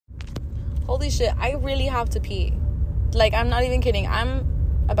holy shit, I really have to pee. Like, I'm not even kidding.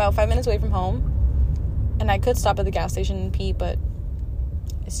 I'm about 5 minutes away from home, and I could stop at the gas station and pee, but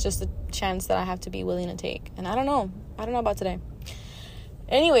it's just a chance that I have to be willing to take. And I don't know about today.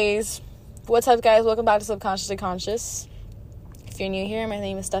 Anyways, what's up, guys? Welcome back to Subconsciously Conscious. If you're new here, my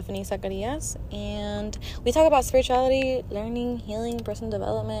name is Stephanie Zacarias, and we talk about spirituality, learning, healing, personal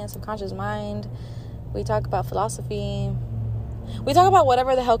development, subconscious mind. We talk about philosophy. We talk about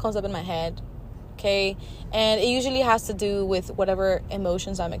whatever the hell comes up in my head, okay? And it usually has to do with whatever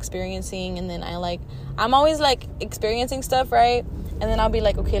emotions I'm experiencing, and then I'm always experiencing stuff, right? And then I'll be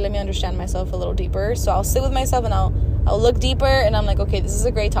like, okay, let me understand myself a little deeper. So I'll sit with myself and I'll look deeper, and I'm like, okay, this is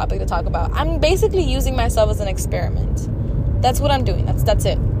a great topic to talk about. I'm basically using myself as an experiment. That's what I'm doing. That's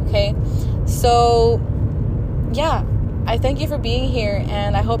it, okay? So, yeah, I thank you for being here,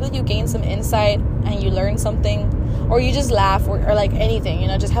 and I hope that you gain some insight and you learn something, or you just laugh, or like anything,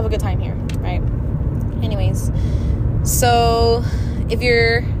 just have a good time here, right? Anyways, so if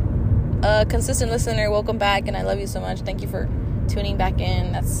you're a consistent listener, welcome back, and I love you so much. Thank you for tuning back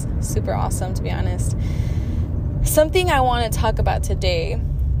in. That's super awesome, to be honest. Something I want to talk about today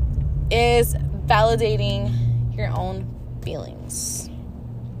is validating your own feelings.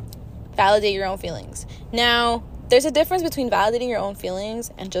 Validate your own feelings. Now, there's a difference between validating your own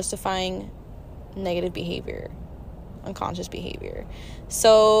feelings and justifying negative behavior, unconscious behavior.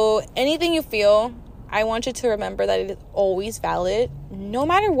 So anything you feel, I want you to remember that it is always valid, no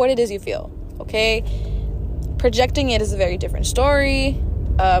matter what it is you feel, okay? Projecting it is a very different story.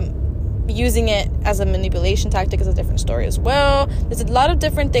 Using it as a manipulation tactic is a different story as well. There's a lot of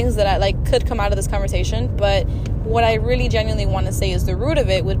different things that I could come out of this conversation, but what I really genuinely want to say is the root of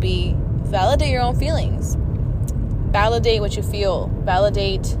it would be validate your own feelings. Validate what you feel.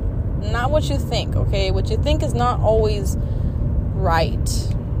 Validate not what you think, okay? What you think is not always right.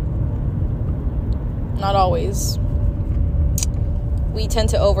 Not always. We tend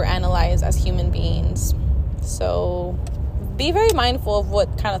to overanalyze as human beings. So be very mindful of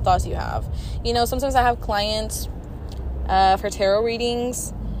what kind of thoughts you have. Sometimes I have clients for tarot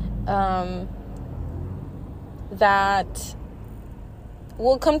readings that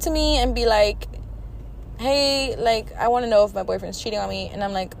will come to me and be like, hey, I want to know if my boyfriend's cheating on me. And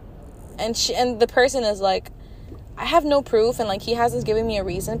I'm like, and the person is like, I have no proof, and he hasn't given me a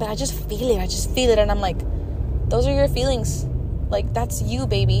reason, but I just feel it. And I'm like, those are your feelings. That's you,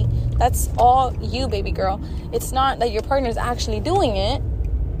 baby. That's all you, baby girl. It's not that your partner's actually doing it.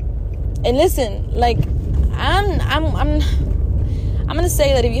 And listen, I'm gonna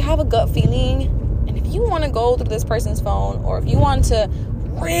say that if you have a gut feeling, and if you want to go through this person's phone, or if you want to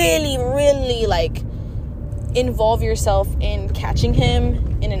really, really involve yourself in catching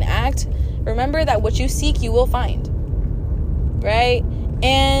him in an act, remember that what you seek, you will find. Right?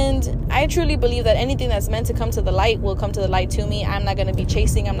 And I truly believe that anything that's meant to come to the light will come to the light to me. I'm not going to be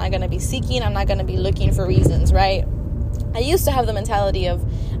chasing. I'm not going to be seeking. I'm not going to be looking for reasons, right? I used to have the mentality of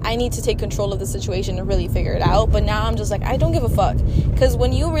I need to take control of the situation and really figure it out. But now I'm just I don't give a fuck. Because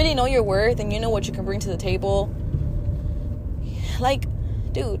when you really know your worth and you know what you can bring to the table,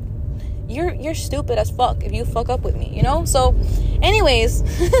 dude, you're stupid as fuck if you fuck up with me, So anyways,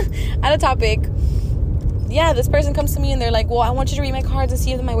 out of topic. Yeah, this person comes to me and they're like, well, I want you to read my cards and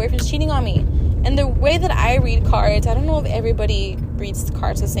see if my boyfriend's cheating on me. And the way that I read cards, I don't know if everybody reads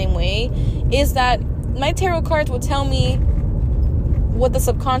cards the same way, is that my tarot cards will tell me what the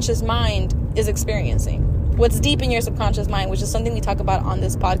subconscious mind is experiencing. What's deep in your subconscious mind, which is something we talk about on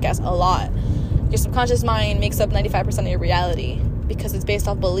this podcast a lot. Your subconscious mind makes up 95% of your reality because it's based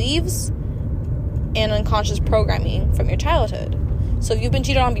off beliefs and unconscious programming from your childhood. So if you've been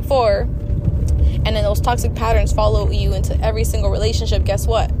cheated on before, and then those toxic patterns follow you into every single relationship, guess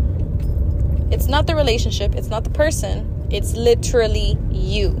what? It's not the relationship. It's not the person. It's literally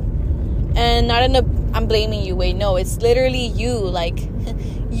you. And not in a, I'm blaming you way. No, it's literally you.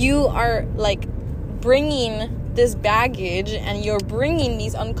 You are, bringing this baggage, and you're bringing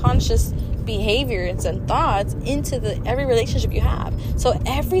these unconscious behaviors and thoughts into every relationship you have. So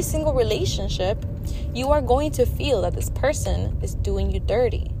every single relationship, you are going to feel that this person is doing you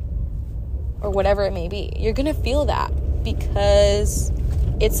dirty. Or whatever it may be. You're going to feel that because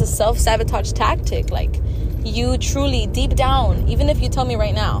it's a self-sabotage tactic. You truly, deep down, even if you tell me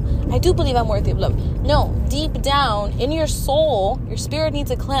right now, I do believe I'm worthy of love. No, deep down, in your soul, your spirit needs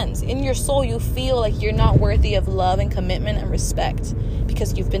a cleanse. In your soul, you feel like you're not worthy of love and commitment and respect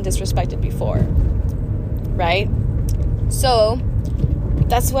because you've been disrespected before. Right? So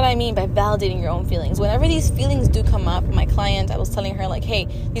that's what I mean by validating your own feelings. Whenever these feelings do come up, my client, I was telling her hey,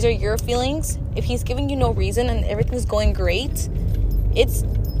 these are your feelings. If he's giving you no reason and everything's going great, it's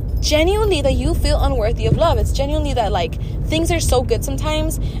genuinely that you feel unworthy of love. It's genuinely that, like, things are so good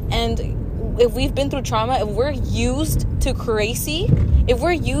sometimes, and if we've been through trauma, if we're used to crazy, if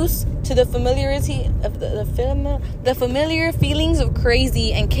we're used to the familiarity of the familiar feelings of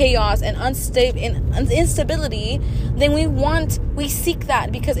crazy and chaos and instability, then we seek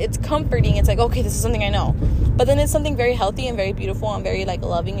that because it's comforting. It's like, okay, this is something I know. But then it's something very healthy and very beautiful and very, like,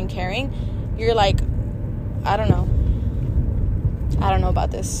 loving and caring. You're like, I don't know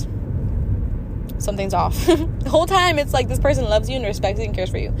about this. Something's off. The whole time it's like this person loves you and respects you and cares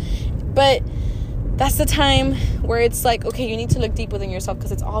for you. But that's the time where it's like, okay, you need to look deep within yourself,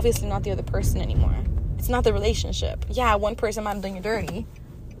 because it's obviously not the other person anymore. It's not the relationship. Yeah, one person might have done you dirty.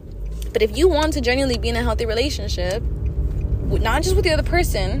 But if you want to genuinely be in a healthy relationship, not just with the other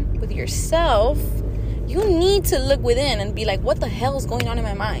person, with yourself, you need to look within and be like, what the hell is going on in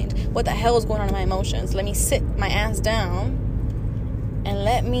my mind? What the hell is going on in my emotions? Let me sit my ass down and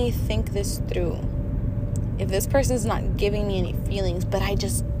let me think this through. If this person is not giving me any feelings, but I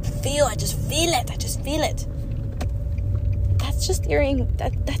just feel it. That's just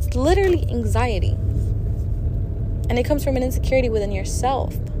that's literally anxiety. And it comes from an insecurity within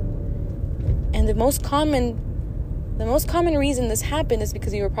yourself. And the most common reason this happened is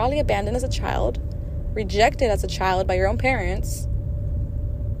because you were probably abandoned as a child, rejected as a child by your own parents,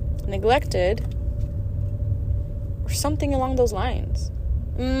 neglected, or something along those lines.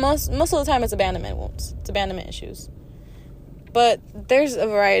 Most of the time it's abandonment wounds. It's abandonment issues. But there's a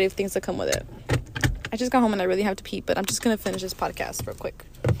variety of things that come with it. I just got home and I really have to pee, but I'm just going to finish this podcast real quick.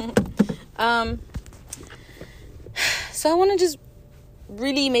 So I want to just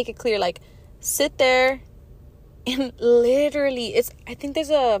really make it clear, like, sit there and literally, I think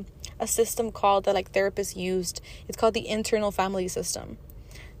there's a system called that, like, therapists used. It's called the internal family system.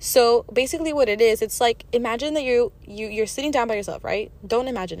 So basically what it is, it's like, imagine that you're sitting down by yourself, right? Don't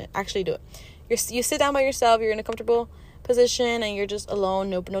imagine it. Actually do it. You sit down by yourself. You're in a comfortable position and you're just alone.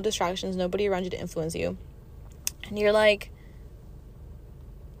 No distractions. Nobody around you to influence you. And you're like,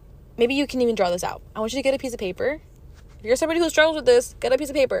 maybe you can even draw this out. I want you to get a piece of paper. If you're somebody who struggles with this, get a piece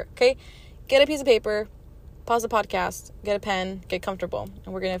of paper, okay? Get a piece of paper. Pause the podcast. Get a pen. Get comfortable.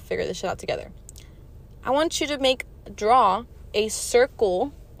 And we're going to figure this shit out together. I want you to draw a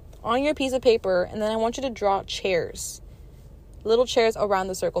circle on your piece of paper, and then I want you to draw chairs, little chairs around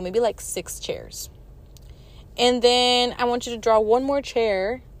the circle, maybe like 6 chairs. And then I want you to draw one more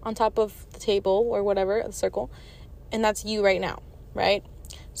chair on top of the table or whatever, the circle, and that's you right now, right?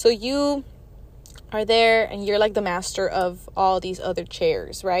 So you are there and you're like the master of all these other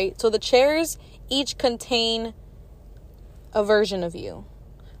chairs, right? So the chairs each contain a version of you.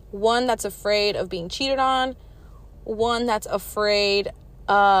 One that's afraid of being cheated on, one that's afraid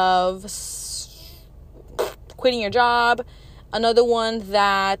of quitting your job, another one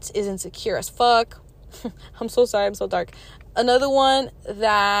that is insecure as fuck. I'm so sorry, I'm so dark. Another one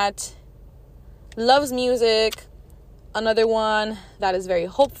that loves music, another one that is very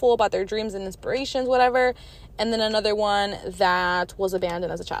hopeful about their dreams and inspirations, whatever, and then another one that was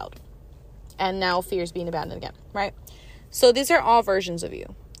abandoned as a child and now fears being abandoned again, right? So these are all versions of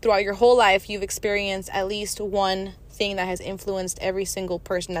you. Throughout your whole life, you've experienced at least one thing that has influenced every single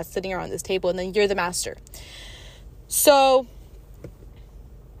person that's sitting around this table, and then you're the master. So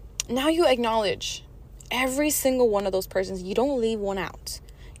now you acknowledge every single one of those persons. You don't leave one out.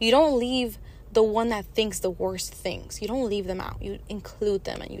 You don't leave the one that thinks the worst things. You don't leave them out. You include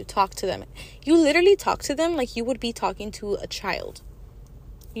them and you talk to them. You literally talk to them like you would be talking to a child.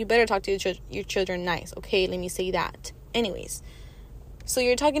 You better talk to your children nice. Okay, let me say that. Anyways, so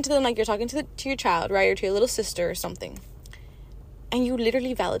you're talking to them like you're talking to your child, right? Or to your little sister or something. And you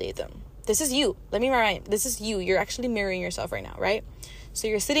literally validate them. This is you. Let me remind you. This is you. You're actually mirroring yourself right now, right? So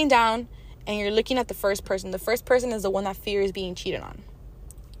you're sitting down and you're looking at the first person. The first person is the one that fears being cheated on.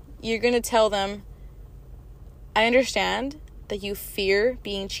 You're going to tell them, I understand that you fear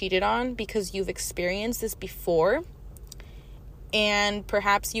being cheated on because you've experienced this before. And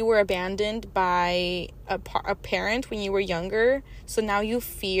perhaps you were abandoned by a parent when you were younger. So now you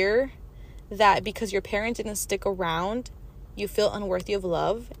fear that because your parent didn't stick around, you feel unworthy of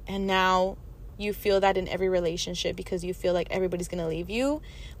love. And now you feel that in every relationship because you feel like everybody's going to leave you.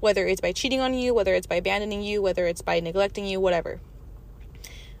 Whether it's by cheating on you, whether it's by abandoning you, whether it's by neglecting you, whatever.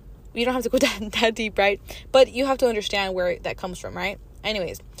 You don't have to go that deep, right? But you have to understand where that comes from, right?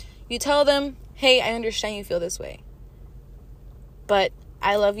 Anyways, you tell them, hey, I understand you feel this way. But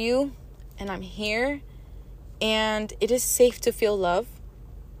I love you and I'm here, and it is safe to feel love.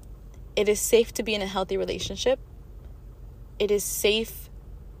 It is safe to be in a healthy relationship. It is safe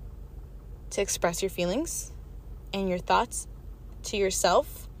to express your feelings and your thoughts to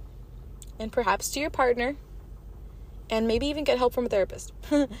yourself. and perhaps to your partner, and maybe even get help from a therapist.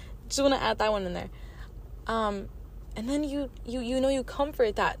 Just want to add that one in there. And then you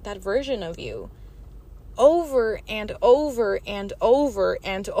comfort that version of you over and over and over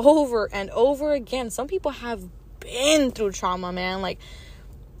and over and over again. Some people have been through trauma, man. Like,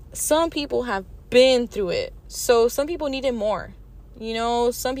 some people have been through it. So some people need it more.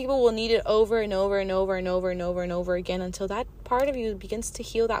 Some people will need it over and over and over and over and over and over again until that part of you begins to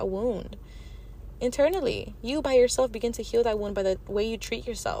heal that wound. Internally, you by yourself begin to heal that wound by the way you treat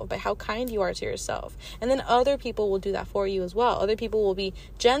yourself, by how kind you are to yourself. And then other people will do that for you as well. Other people will be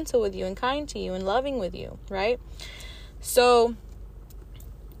gentle with you and kind to you and loving with you, right? So,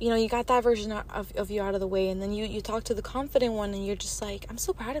 you got that version of you out of the way, and then you talk to the confident one, and you're just like, I'm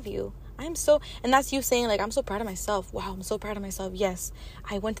so proud of you. And that's you saying, like, I'm so proud of myself. Wow, I'm so proud of myself. Yes,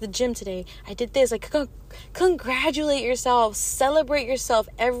 I went to the gym today. I did this. Like, congratulate yourself. Celebrate yourself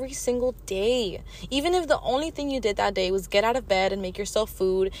every single day. Even if the only thing you did that day was get out of bed and make yourself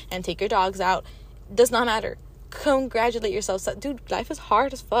food and take your dogs out, does not matter. Congratulate yourself. Dude, life is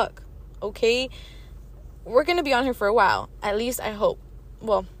hard as fuck, okay? We're going to be on here for a while. At least I hope.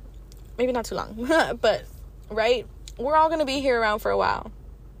 Well, maybe not too long. But, right? We're all going to be here around for a while.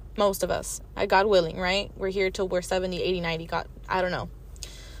 Most of us, God willing, right? We're here till we're 70, 80, 90, God, I don't know.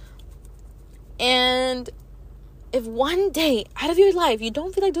 And if one day out of your life you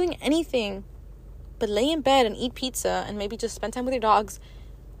don't feel like doing anything but lay in bed and eat pizza and maybe just spend time with your dogs,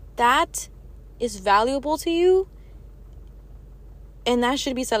 that is valuable to you, and that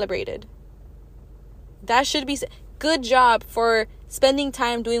should be celebrated. That should be good job for spending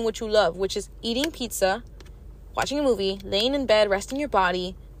time doing what you love, which is eating pizza, watching a movie, laying in bed, resting your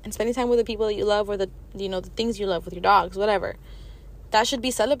body, and spending time with the people that you love, or the things you love with your dogs, whatever. That should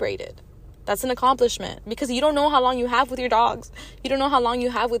be celebrated. That's an accomplishment, because you don't know how long you have with your dogs. You don't know how long you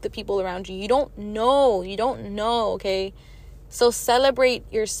have with the people around you. You don't know, okay? So celebrate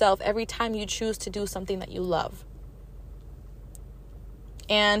yourself every time you choose to do something that you love.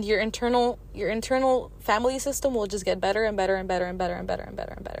 And your internal family system will just get better and better and better and better and better and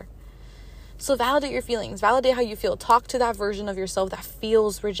better and better. So validate your feelings. Validate how you feel. Talk to that version of yourself that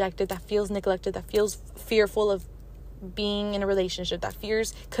feels rejected, that feels neglected, that feels fearful of being in a relationship, that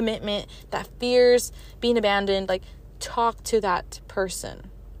fears commitment, that fears being abandoned. Like, talk to that person.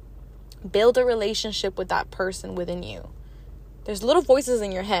 Build a relationship with that person within you. There's little voices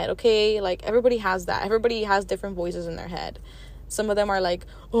in your head, okay? Like, everybody has that. Everybody has different voices in their head. Some of them are like,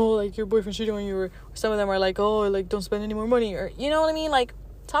 oh, like, your boyfriend cheating on you. Or some of them are like, oh, like, don't spend any more money. Or, you know what I mean? Like,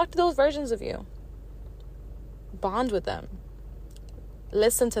 talk to those versions of you. Bond with them.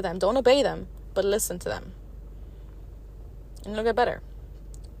 Listen to them. Don't obey them, but listen to them. And it'll get better.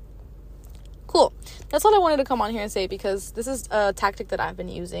 Cool. That's all I wanted to come on here and say, because this is a tactic that I've been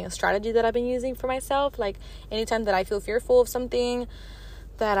using, a strategy that I've been using for myself. Like, anytime that I feel fearful of something,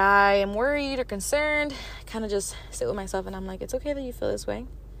 that I am worried or concerned, I kind of just sit with myself and I'm like, it's okay that you feel this way.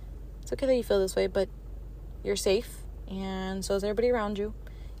 It's okay that you feel this way, but you're safe, and so is everybody around you.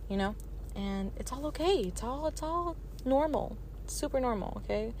 And it's all okay. It's all normal. It's super normal,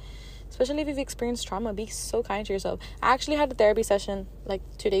 okay? Especially if you've experienced trauma, be so kind to yourself. I actually had a therapy session like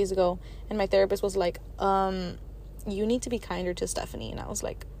 2 days ago, and my therapist was like, you need to be kinder to Stephanie. And I was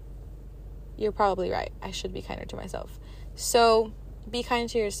like, you're probably right. I should be kinder to myself. So be kind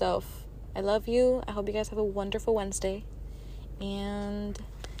to yourself. I love you. I hope you guys have a wonderful Wednesday. And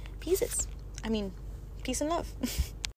peace and love.